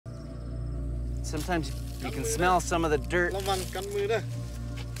Sometimes you can smell some of the dirt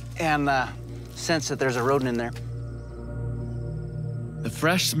and sense that there's a rodent in there. The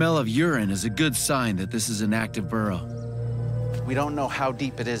fresh smell of urine is a good sign that this is an active burrow. We don't know how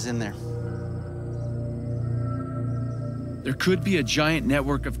deep it is in there. There could be a giant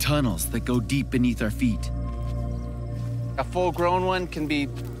network of tunnels that go deep beneath our feet. A full-grown one can be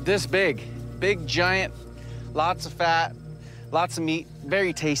this big. Big, giant, lots of fat, lots of meat,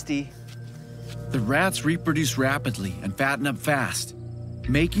 very tasty. The rats reproduce rapidly and fatten up fast,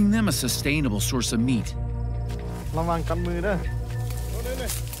 making them a sustainable source of meat.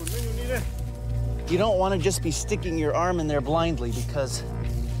 You don't want to just be sticking your arm in there blindly because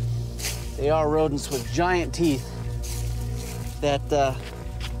they are rodents with giant teeth that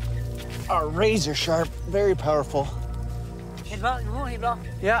are razor sharp, very powerful.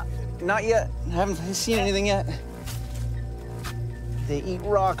 Yeah, not yet. Haven't seen anything yet. They eat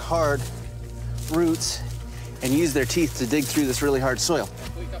rock hard roots and use their teeth to dig through this really hard soil.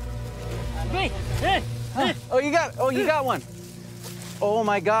 Oh, you got one. Oh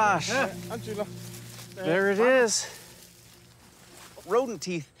my gosh. There it is. Rodent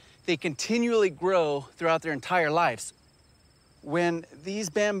teeth, they continually grow throughout their entire lives. When these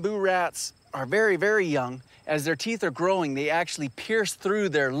bamboo rats are very, very young, as their teeth are growing, they actually pierce through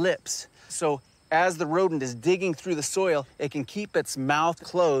their lips. So as the rodent is digging through the soil, it can keep its mouth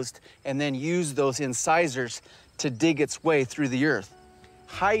closed and then use those incisors to dig its way through the earth.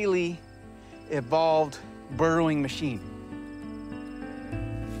 Highly evolved burrowing machine.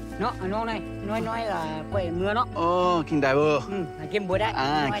 Nó này, nói là quậy mưa nó. Oh, king dai bo. Kim bồ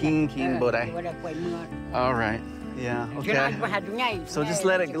đá. King bồ đá. Quậy mưa. All right. Yeah. Okay. So just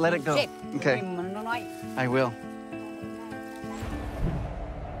let it go. Okay. I will.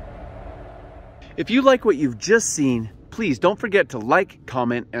 If you like what you've just seen, please don't forget to like,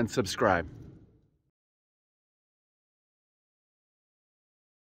 comment, and subscribe.